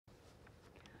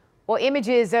Well,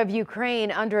 images of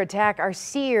Ukraine under attack are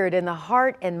seared in the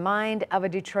heart and mind of a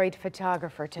Detroit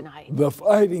photographer tonight. The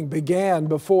fighting began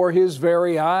before his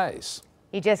very eyes.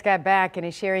 He just got back and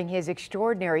is sharing his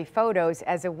extraordinary photos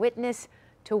as a witness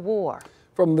to war.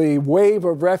 From the wave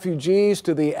of refugees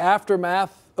to the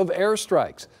aftermath of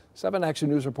airstrikes. 7 Action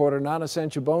News reporter Nana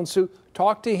Senchubonsu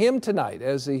talked to him tonight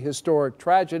as the historic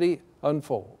tragedy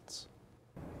unfolds.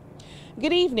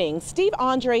 Good evening. Steve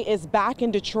Andre is back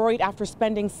in Detroit after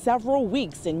spending several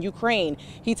weeks in Ukraine.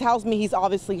 He tells me he's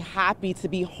obviously happy to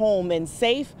be home and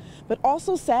safe, but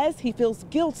also says he feels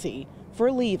guilty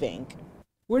for leaving.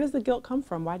 Where does the guilt come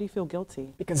from? Why do you feel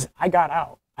guilty? Because I got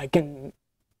out.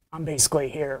 I'm basically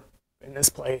here in this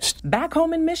place. Back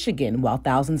home in Michigan, while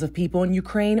thousands of people in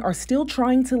Ukraine are still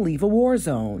trying to leave a war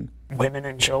zone. Women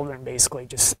and children basically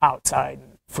just outside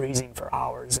and freezing for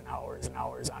hours and hours and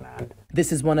hours on end.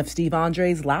 This is one of Steve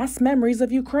Andre's last memories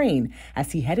of Ukraine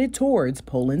as he headed towards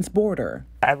Poland's border.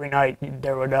 Every night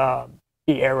there would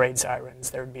be air raid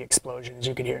sirens, there would be explosions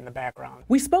you could hear in the background.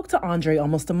 We spoke to Andre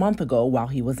almost a month ago while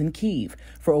he was in Kyiv.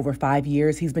 For over 5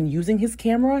 years, he's been using his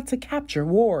camera to capture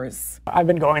wars. I've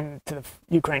been going to the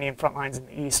Ukrainian front lines in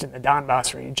the east in the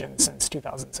Donbass region since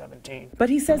 2017. But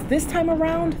he says this time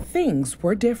around, things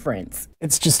were different.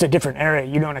 It's just a different area.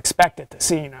 You don't expect it to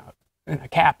see in a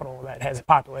capital that has a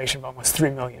population of almost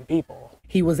 3 million people.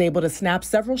 He was able to snap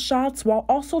several shots while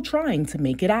also trying to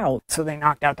make it out. So they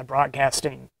knocked out the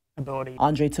broadcasting ability.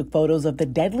 Andre took photos of the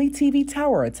deadly TV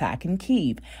tower attack in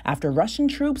Kyiv after Russian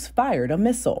troops fired a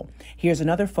missile. Here's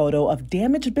another photo of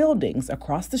damaged buildings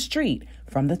across the street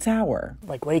from the tower.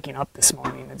 Like waking up this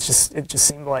morning, it just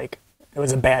seemed like it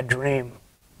was a bad dream,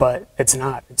 but it's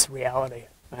not. It's reality.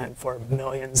 And for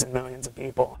millions and millions of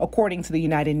people. According to the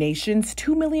United Nations,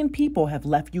 2 million people have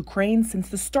left Ukraine since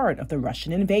the start of the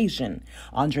Russian invasion.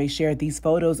 Andre shared these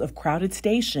photos of crowded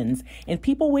stations and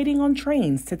people waiting on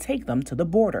trains to take them to the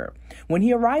border. When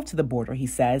he arrived to the border, he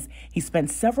says, he spent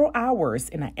several hours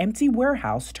in an empty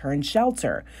warehouse turned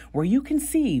shelter where you can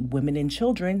see women and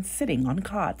children sitting on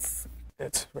cots.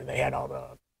 That's where they had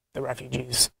all the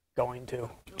refugees going to,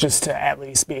 just to at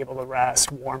least be able to rest,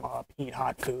 warm up, eat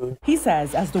hot food. He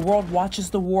says as the world watches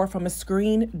the war from a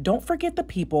screen, don't forget the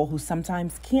people who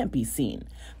sometimes can't be seen.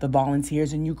 The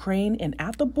volunteers in Ukraine and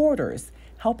at the borders,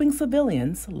 helping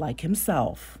civilians like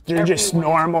himself. They're just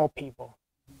normal people,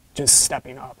 just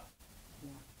stepping up.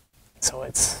 So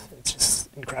it's just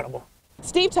incredible.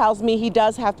 Steve tells me he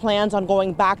does have plans on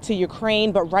going back to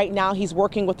Ukraine, but right now he's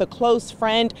working with a close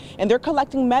friend and they're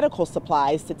collecting medical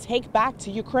supplies to take back to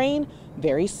Ukraine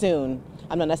very soon.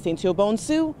 I'm Nana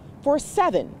Senchubonsu for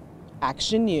 7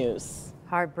 Action News.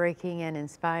 Heartbreaking and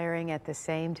inspiring at the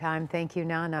same time. Thank you,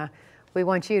 Nana. We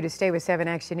want you to stay with 7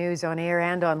 Action News on air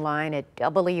and online at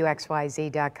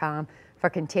WXYZ.com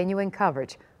for continuing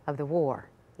coverage of the war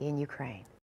in Ukraine.